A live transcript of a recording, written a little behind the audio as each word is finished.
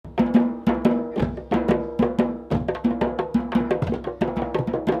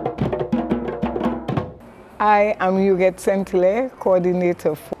I am Huguette Saint-Hilaire,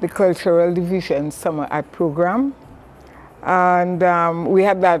 coordinator for the Cultural Division Summer Art Program. And we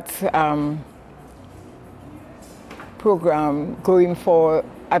had that program going for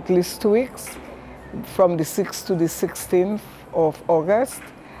at least 2 weeks, from the 6th to the 16th of August.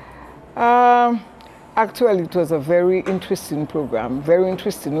 Actually, it was a very interesting program, very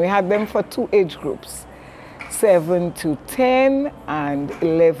interesting. We had them for 2 age groups, 7 to 10 and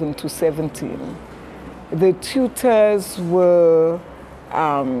 11 to 17. The tutors were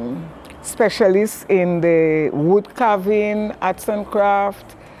specialists in the wood carving, arts and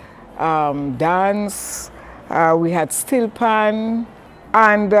craft, dance. We had steel pan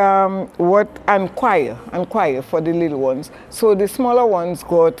and choir for the little ones. So the smaller ones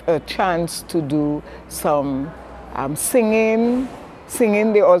got a chance to do some singing.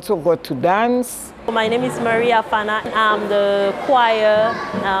 They also got to dance. My name is Maria Fana. I'm the choir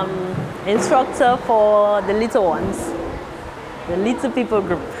instructor for the little ones, the little people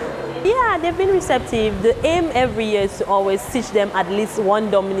group. Yeah, they've been receptive. The aim every year is to always teach them at least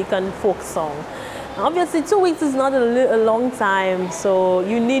one Dominican folk song. Obviously, 2 weeks is not a long time, so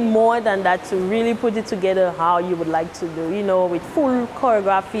you need more than that to really put it together how you would like to do, you know, with full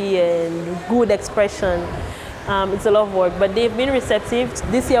choreography and good expression. It's a lot of work, but they've been receptive.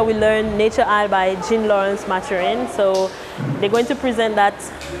 This year we learned Nature Isle by Jean Lawrence Maturin, so they're going to present that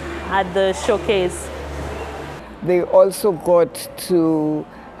at the showcase. They also got to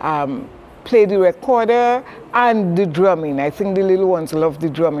play the recorder and the drumming. I think the little ones love the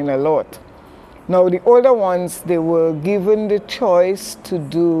drumming a lot. Now the older ones, they were given the choice to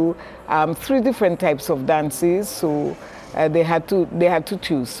do 3 different types of dances, so they had to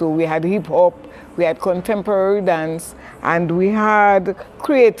choose. So we had hip hop, we had contemporary dance, and we had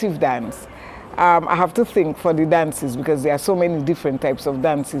creative dance. I have to think for the dances because there are so many different types of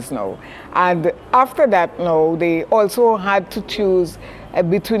dances now. And after that, now they also had to choose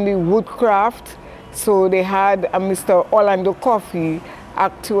between the woodcraft. So they had Mr. Orlando Coffey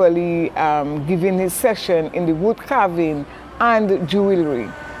actually giving his session in the wood carving and jewelry.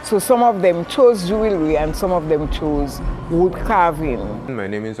 So some of them chose jewelry and some of them chose wood carving. My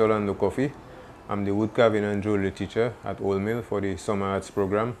name is Orlando Coffey. I'm the wood carving and jewelry teacher at Old Mill for the Summer Arts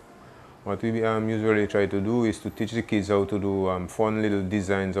Program. What we usually try to do is to teach the kids how to do fun little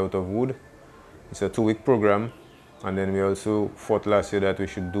designs out of wood. It's a 2-week program, and then we also thought last year that we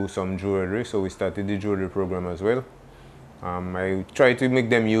should do some jewelry, so we started the jewelry program as well. I try to make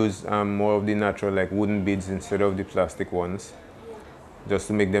them use more of the natural, like wooden beads instead of the plastic ones, just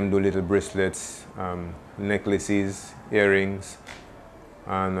to make them do little bracelets, necklaces, earrings.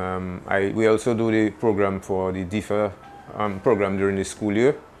 And we also do the program for the DIFA program during the school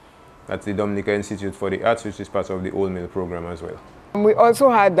year. That's the Dominica Institute for the Arts, which is part of the Old Mill program as well. We also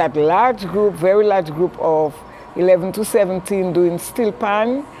had that large group, very large group of 11 to 17 doing steel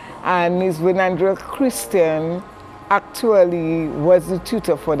pan, and Ms. Venandra Christian actually was the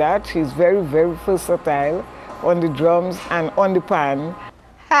tutor for that. She's very, very versatile on the drums and on the pan.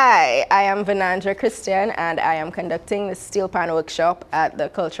 Hi, I am Venandra Christian and I am conducting the steel pan workshop at the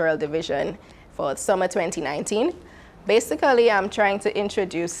Cultural Division for summer 2019. Basically, I'm trying to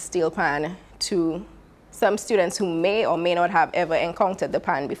introduce steel pan to some students who may or may not have ever encountered the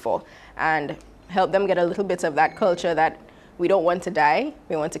pan before and help them get a little bit of that culture that we don't want to die,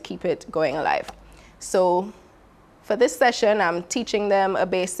 we want to keep it going alive. So for this session, I'm teaching them a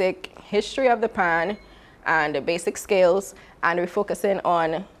basic history of the pan and the basic scales, and we're focusing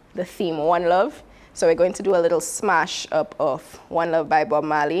on the theme One Love. So we're going to do a little smash up of One Love by Bob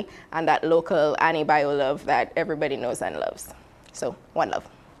Marley and that local Annie Bio love that everybody knows and loves. So One Love.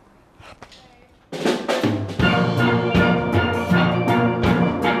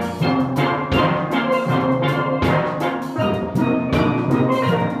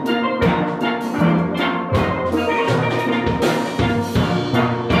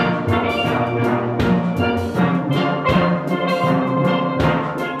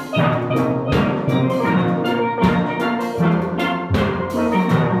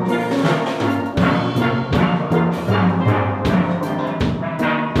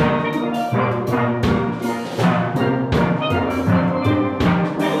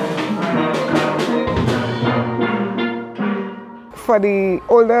 For the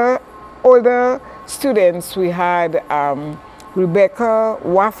older students, we had Rebecca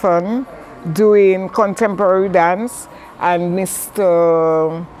Wathan doing contemporary dance and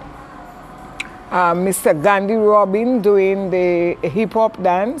Mr. Gandhi Robin doing the hip-hop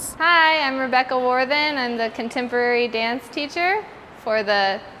dance. Hi, I'm Rebecca Warthen. I'm the contemporary dance teacher for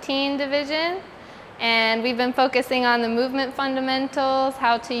the teen division. and we've been focusing on the movement fundamentals,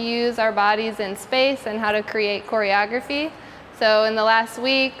 how to use our bodies in space, and how to create choreography. So in the last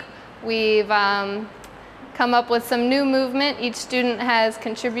week, we've come up with some new movement. Each student has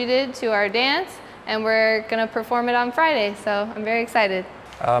contributed to our dance, and we're going to perform it on Friday, so I'm very excited.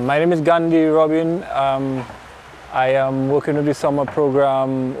 My name is Gandhi Robin. I am working with the summer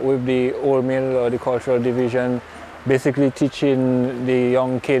program with the Old Mill or the Cultural Division, basically teaching the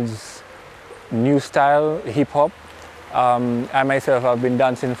young kids new style hip-hop. I myself have been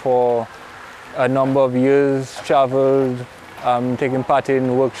dancing for a number of years, traveled, taking part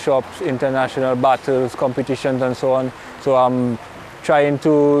in workshops, international battles, competitions and so on. So I'm trying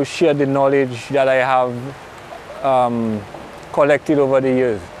to share the knowledge that I have collected over the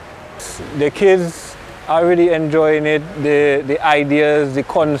years. The kids are really enjoying it, the ideas, the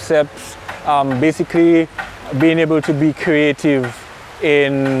concepts, basically being able to be creative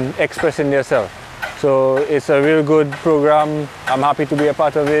in expressing themselves. So it's a real good program. I'm happy to be a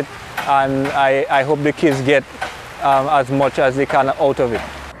part of it, and I hope the kids get as much as they can out of it.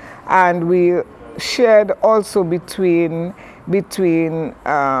 And we shared also between Hegano,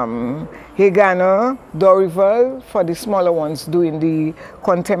 Dorival, for the smaller ones doing the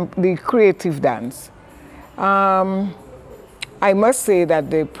creative dance. I must say that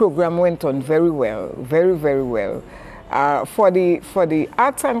the program went on very well, very, very well. For the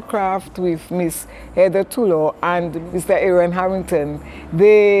arts and craft with Miss Heather Tullo and Mr. Edwin Harris,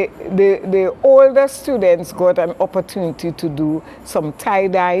 the older students got an opportunity to do some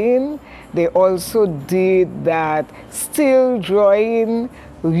tie-dyeing. They also did that still drawing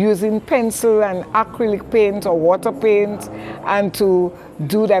using pencil and acrylic paint or water paint, and to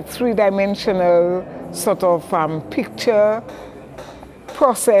do that three-dimensional sort of picture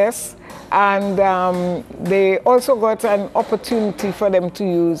process. And they also got an opportunity for them to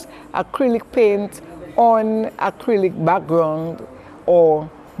use acrylic paint on acrylic background or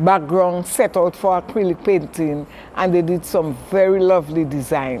background set out for acrylic painting, and they did some very lovely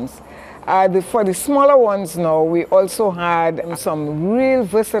designs. For the smaller ones now, we also had some real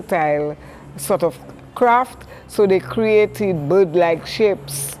versatile sort of craft. So they created bird-like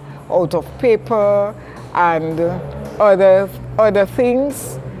shapes out of paper and other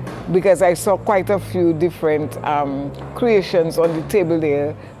things, because I saw quite a few different creations on the table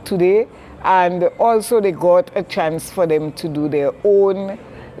there today. And also they got a chance for them to do their own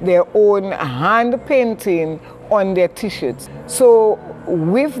hand painting on their t-shirts. So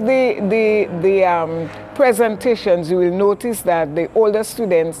with the presentations, you will notice that the older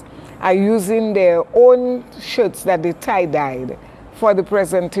students are using their own shirts that they tie-dyed for the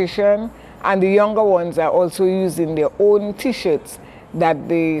presentation, and the younger ones are also using their own t-shirts that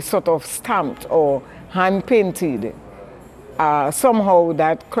they sort of stamped or hand painted. Somehow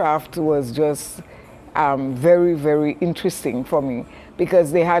that craft was just very, very interesting for me,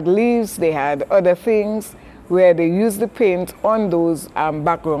 because they had leaves, they had other things where they used the paint on those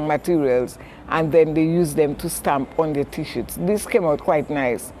background materials, and then they used them to stamp on their t-shirts. This came out quite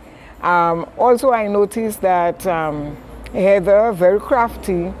nice. Also, I noticed that Heather, very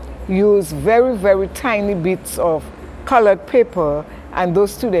crafty, used very, very tiny bits of colored paper, and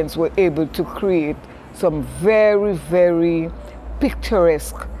those students were able to create some very, very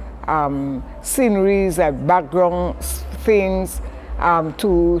picturesque sceneries and background things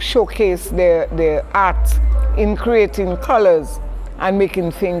to showcase their art in creating colors and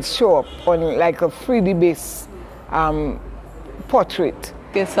making things show up on like a 3D base portrait.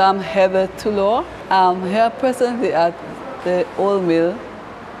 Yes, I'm Heather Tullo. I'm here presently at the Old Mill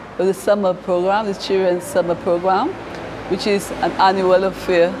for the summer program, the Children's Summer Program, which is an annual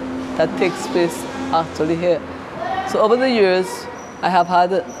affair that takes place actually here. So over the years, I have had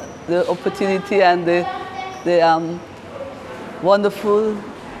the opportunity and the wonderful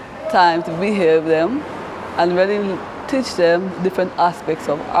time to be here with them and really teach them different aspects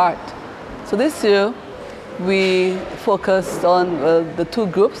of art. So this year, we focused on the two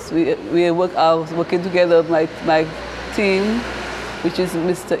groups. I was working together with my team, which is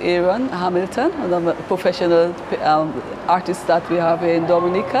Mr. Aaron Hamilton, a professional artist that we have here in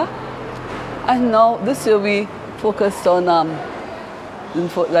Dominica. And now this year we focused on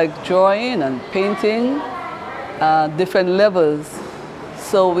like drawing and painting, different levels.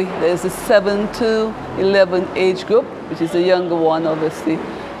 So there's a 7 to 11 age group, which is the younger one obviously.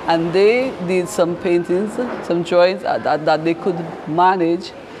 And they did some paintings, some drawings that they could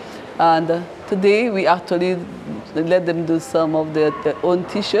manage. And today we actually let them do some of their own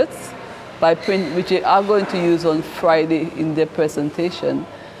t-shirts by print, which they are going to use on Friday in their presentation.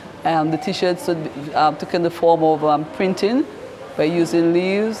 The t-shirts would be taken the form of printing by using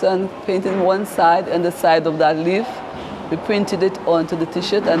leaves and painting one side and the side of that leaf. We printed it onto the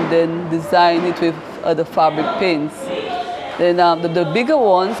t-shirt and then designed it with other fabric paints. Then the bigger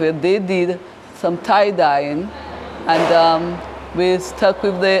ones, where they did some tie-dyeing, and we stuck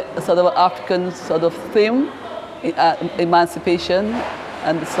with the sort of African sort of theme, emancipation,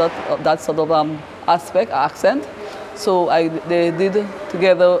 and that sort of accent. So they did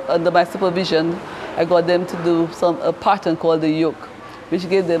together under my supervision. I got them to do a pattern called the yoke, which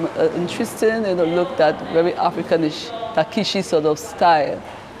gave them an interesting look, that very Africanish, Takishi sort of style.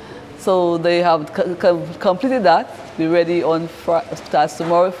 So they have completed that. We're ready on starts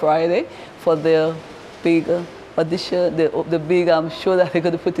tomorrow, Friday, for their big audition, the big show that they're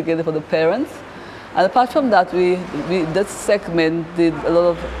going to put together for the parents. And apart from that, that segment did a lot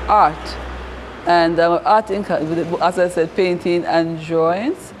of art. And art, as I said, painting and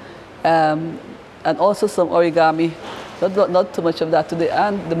drawings, and also some origami. Not too much of that today,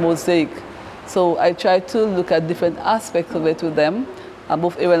 and the mosaic. So I tried to look at different aspects of it with them. And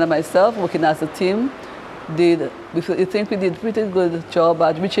both Aaron and myself, working as a team, I think we did a pretty good job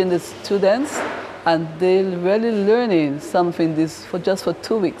at reaching the students, and they're really learning something just for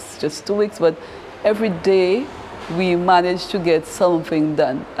 2 weeks, just 2 weeks, but every day we managed to get something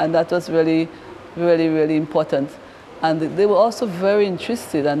done, and that was really, really, really important. And they were also very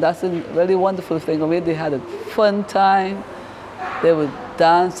interested, and that's a really wonderful thing. I mean, they had a fun time. They would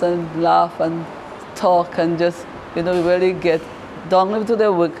dance and laugh and talk and just, really get down into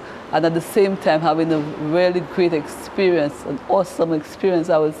their work, and at the same time having a really great experience, an awesome experience,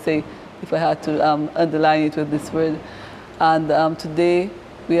 I would say, if I had to underline it with this word. And today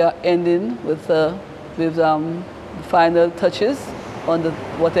we are ending with the final touches on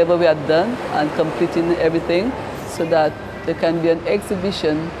whatever we had done and completing everything, so that there can be an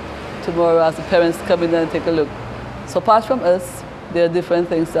exhibition tomorrow as the parents come in and take a look. So apart from us, there are different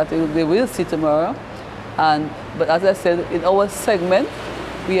things that they will see tomorrow. But as I said, in our segment,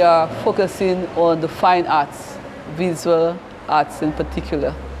 we are focusing on the fine arts, visual arts in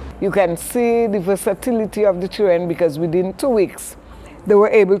particular. You can see the versatility of the children, because within 2 weeks, they were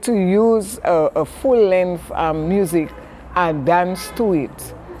able to use a full-length music and dance to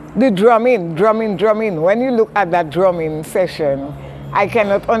it. The drumming. When you look at that drumming session, I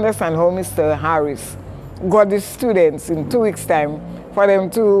cannot understand how Mr. Harris got the students in 2 weeks' time for them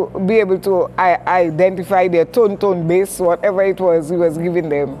to be able to identify their tone bass, whatever it was he was giving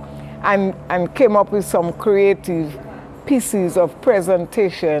them, and came up with some creative pieces of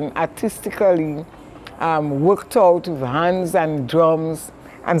presentation, artistically worked out with hands and drums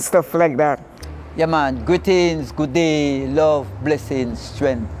and stuff like that. Yeah, man. Greetings, good day, love, blessings,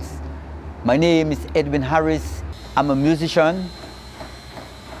 strength. My name is Edwin Harris. I'm a musician,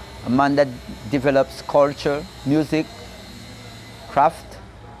 a man that develops culture, music, craft,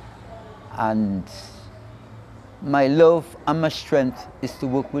 and my love and my strength is to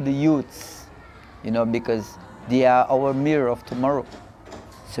work with the youths, because they are our mirror of tomorrow.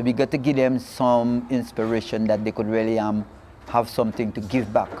 So we got to give them some inspiration that they could really have something to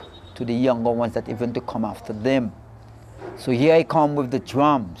give back to the younger ones that even to come after them. So here I come with the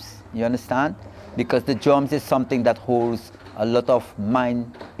drums, you understand? Because the drums is something that holds a lot of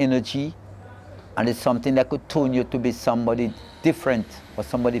mind energy, and it's something that could turn you to be somebody different or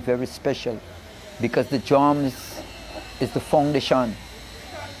somebody very special, because the drums is the foundation,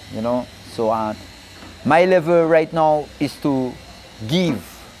 So my level right now is to give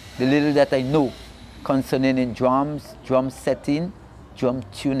the little that I know concerning in drums, drum setting, drum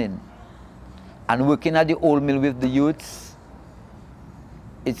tuning. And working at the old mill with the youths,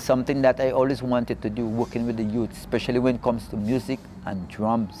 it's something that I always wanted to do, working with the youth, especially when it comes to music and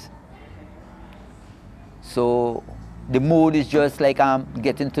drums. So the mood is just like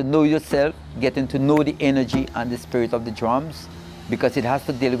getting to know yourself, getting to know the energy and the spirit of the drums, because it has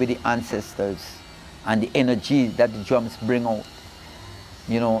to deal with the ancestors and the energy that the drums bring out.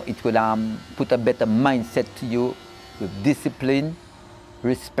 It will put a better mindset to you with discipline,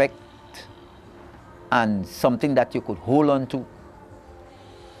 respect, and something that you could hold on to.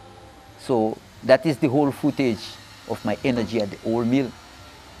 So that is the whole footage of my energy at the old mill,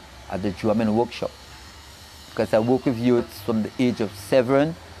 at the drumming workshop. Because I work with youths from the age of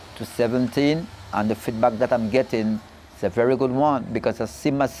 7 to 17, and the feedback that I'm getting is a very good one, because I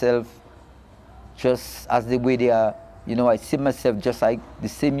see myself just as the way they are, I see myself just like the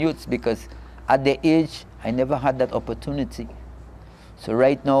same youths, because at their age, I never had that opportunity. So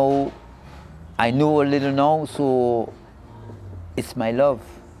right now, I know a little now, so it's my love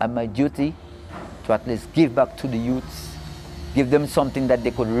and my duty to at least give back to the youths, give them something that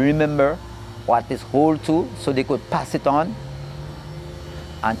they could remember or at least hold to, so they could pass it on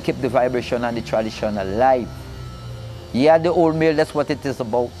and keep the vibration and the tradition alive. Yeah, the old mill, that's what it is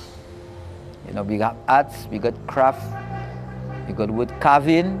about. You know, we got arts, we got craft, we got wood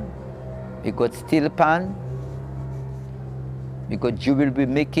carving, we got steel pan, we got jewelry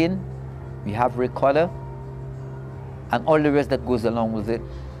making, we have recorder, and all the rest that goes along with it.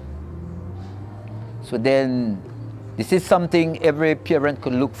 So then, this is something every parent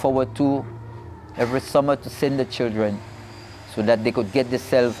could look forward to every summer to send the children so that they could get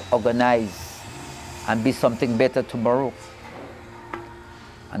themselves organized and be something better tomorrow.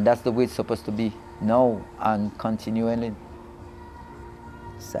 And that's the way it's supposed to be now and continually.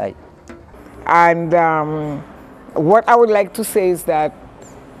 Side. And what I would like to say is that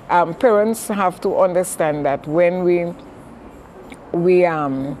parents have to understand that when we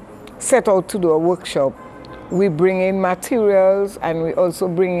set out to do a workshop, we bring in materials and we also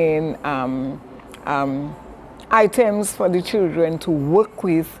bring in items for the children to work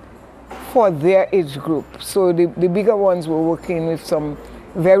with for their age group. So the bigger ones were working with some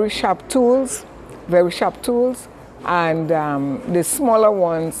very sharp tools, and the smaller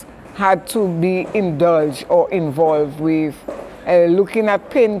ones had to be indulged or involved with looking at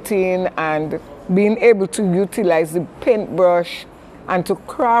painting and being able to utilize the paintbrush and to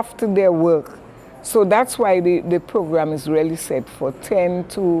craft their work. So that's why the program is really set for 7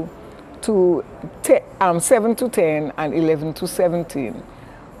 to 10 and 11 to 17.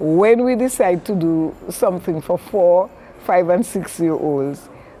 When we decide to do something for 4, 5 and 6-year-olds,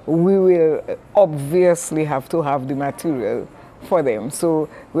 we will obviously have to have the material for them. So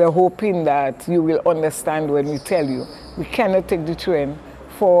we're hoping that you will understand when we tell you we cannot take the trend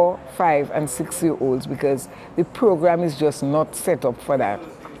 4, 5 and 6-year-olds because the program is just not set up for that.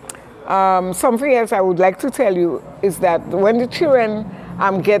 Something else I would like to tell you is that when the children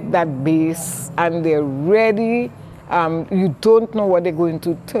get that base and they're ready, you don't know what they're going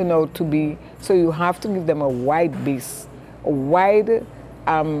to turn out to be, so you have to give them a wide base, a wide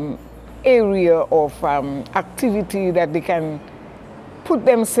area of activity that they can put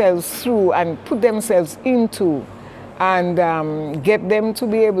themselves through and put themselves into, and get them to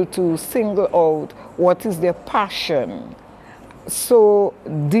be able to single out what is their passion. So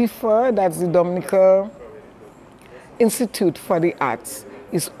DIFA, that's the Dominica Institute for the Arts,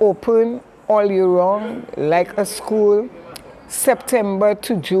 is open all year round, like a school, September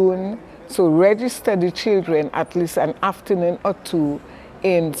to June. So register the children at least an afternoon or two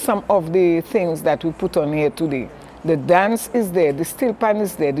in some of the things that we put on here today. The dance is there, the steel pan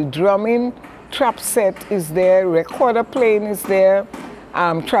is there, the drumming trap set is there, recorder playing is there,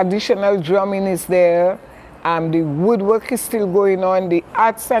 traditional drumming is there, the woodwork is still going on, the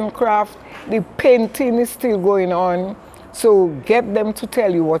arts and craft, the painting is still going on. So get them to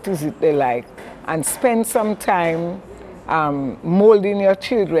tell you what is it they like and spend some time molding your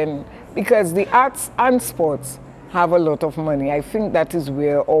children, because the arts and sports have a lot of money. I think that is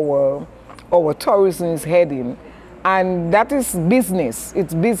where our tourism is heading. And that is business,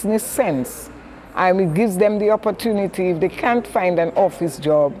 it's business sense. And it gives them the opportunity, if they can't find an office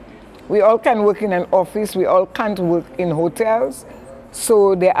job, we all can work in an office, we all can't work in hotels.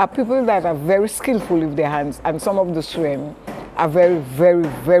 So there are people that are very skillful with their hands, and some of the children are very, very,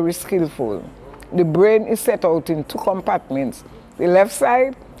 very skillful. The brain is set out in 2 compartments, the left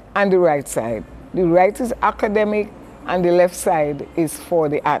side and the right side. The right is academic and the left side is for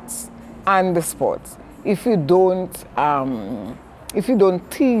the arts and the sports. If you don't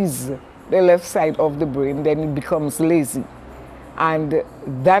tease the left side of the brain, then it becomes lazy. And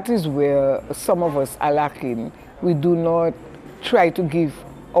that is where some of us are lacking. We do not try to give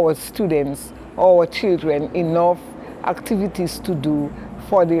our students, our children, enough activities to do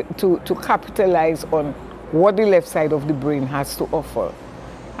to capitalize on what the left side of the brain has to offer,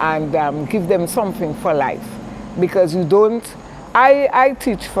 and give them something for life. Because you don't, I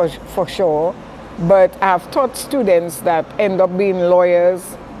teach for sure, but I've taught students that end up being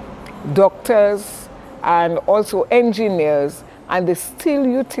lawyers, doctors, and also engineers, and they still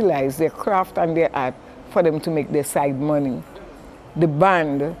utilize their craft and their art for them to make their side money. The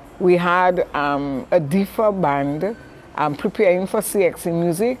band, we had a DIFA band preparing for CX in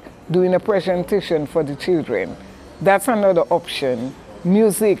music, doing a presentation for the children. That's another option.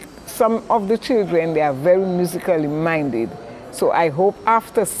 Music, some of the children, they are very musically minded. So I hope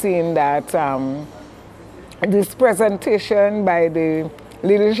after seeing that, this presentation by the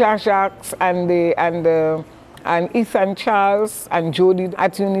Little Jacques and Ethan Charles and Jody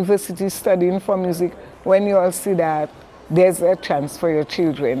at university studying for music, when you all see that, there's a chance for your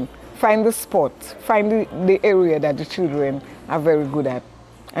children. Find the spot, find the area that the children are very good at,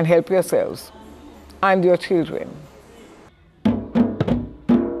 and help yourselves and your children.